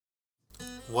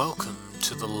Welcome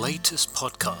to the latest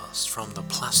podcast from the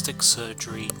Plastic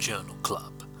Surgery Journal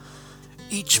Club.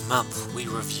 Each month we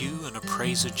review and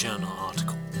appraise a journal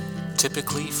article,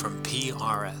 typically from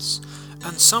PRS,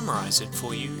 and summarize it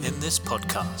for you in this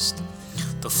podcast.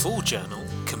 The full journal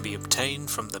can be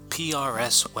obtained from the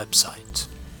PRS website.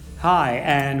 Hi,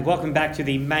 and welcome back to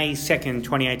the May 2nd,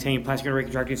 2018 Plastic and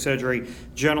Reconstructive Surgery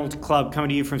Journal Club, coming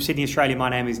to you from Sydney, Australia. My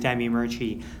name is Damien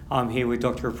Marucci. I'm here with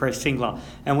Dr. Apresh Singla,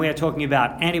 and we are talking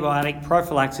about antibiotic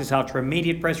prophylaxis after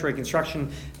immediate breast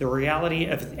reconstruction, the reality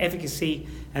of efficacy,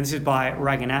 and this is by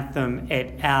Raghunatham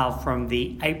et al. From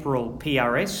the April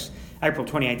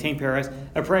 2018 PRS.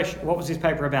 Apresh, what was this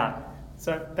paper about?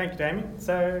 So, thank you, Damien.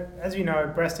 So, as you know,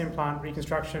 breast implant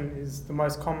reconstruction is the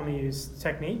most commonly used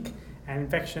technique, and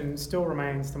infection still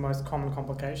remains the most common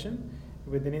complication,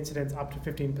 with an incidence up to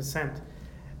 15%.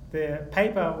 The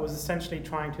paper was essentially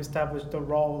trying to establish the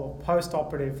role of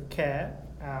post-operative care,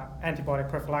 antibiotic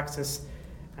prophylaxis,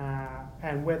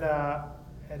 and whether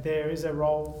there is a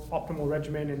role, optimal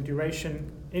regimen and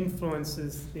duration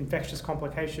influences infectious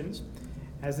complications,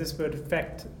 as this would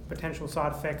affect potential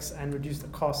side effects and reduce the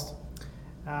cost.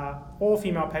 All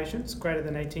female patients greater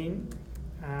than 18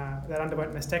 that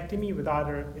underwent mastectomy with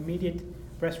either immediate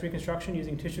breast reconstruction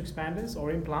using tissue expanders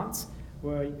or implants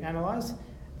were analysed.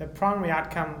 The primary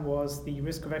outcome was the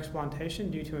risk of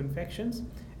explantation due to infections,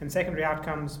 and secondary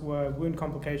outcomes were wound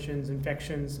complications,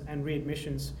 infections, and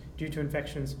readmissions due to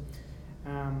infections.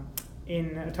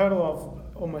 In a total of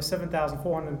almost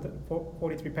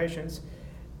 7,443 patients,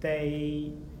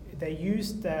 they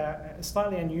used a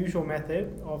slightly unusual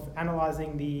method of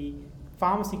analysing the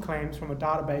pharmacy claims from a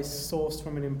database sourced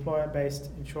from an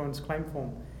employer-based insurance claim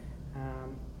form.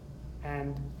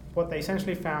 And what they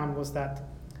essentially found was that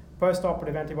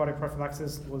post-operative antibiotic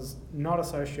prophylaxis was not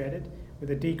associated with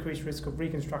a decreased risk of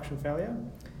reconstruction failure.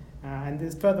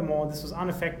 Furthermore, this was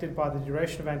unaffected by the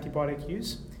duration of antibiotic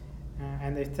use,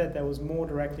 and they said that was more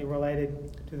directly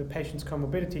related to the patient's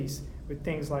comorbidities with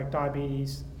things like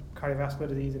diabetes, cardiovascular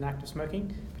disease, and active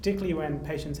smoking, particularly when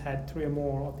patients had 3 or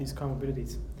more of these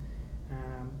comorbidities.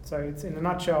 So it's, in a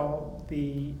nutshell,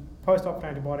 the post-op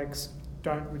antibiotics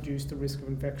don't reduce the risk of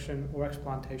infection or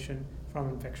explantation from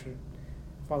infection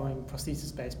following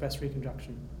prosthesis-based breast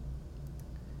reconstruction.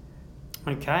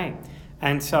 Okay,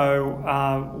 and so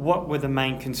what were the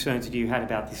main concerns that you had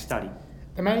about this study?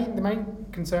 The main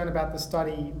concern about the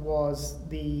study was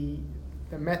the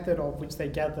method of which they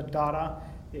gathered data.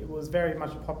 It was very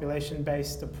much a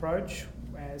population-based approach,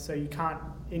 so you can't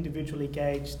individually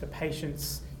gauge the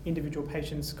individual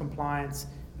patient's compliance,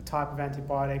 the type of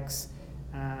antibiotics,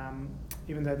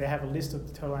 even though they have a list of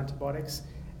the total antibiotics.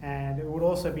 And it would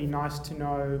also be nice to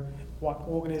know what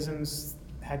organisms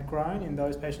had grown in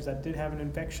those patients that did have an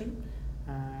infection,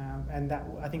 and that,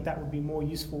 I think that would be more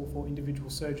useful for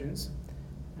individual surgeons,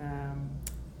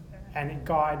 and it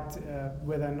guides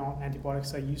whether or not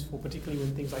antibiotics are useful, particularly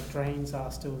when things like drains are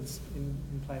still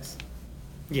in place.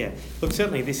 Yeah, look,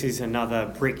 certainly this is another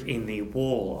brick in the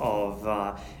wall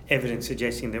of evidence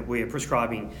suggesting that we are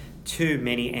prescribing too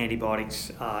many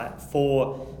antibiotics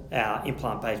for our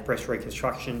implant-based breast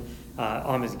reconstruction.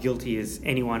 I'm as guilty as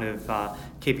anyone of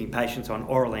keeping patients on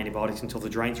oral antibiotics until the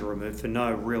drains are removed for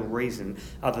no real reason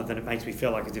other than it makes me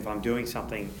feel like as if I'm doing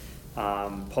something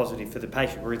positive for the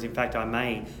patient, whereas in fact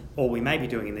we may be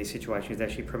doing in these situations is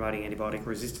actually promoting antibiotic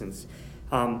resistance.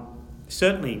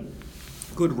 Certainly,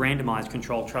 good randomised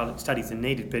controlled trial studies are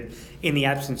needed, but in the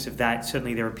absence of that,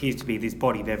 certainly there appears to be this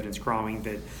body of evidence growing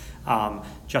that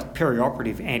just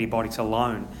perioperative antibiotics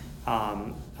alone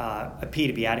appear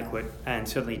to be adequate and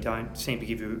certainly don't seem to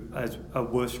give you a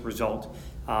worse result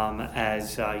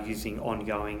as using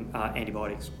ongoing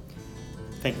antibiotics.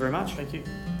 Thank you very much. Thank you.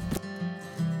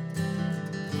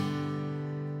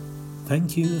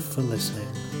 Thank you for listening.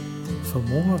 For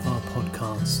more of our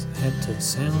podcasts, head to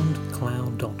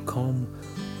soundcloud.com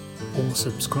or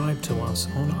subscribe to us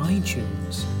on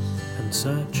iTunes and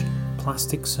search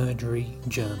Plastic Surgery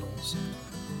Journals.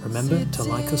 Remember to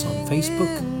like us on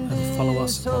Facebook and follow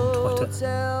us on Twitter.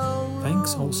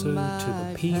 Thanks also to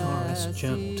the PRS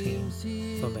Journal team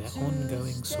for their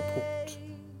ongoing support.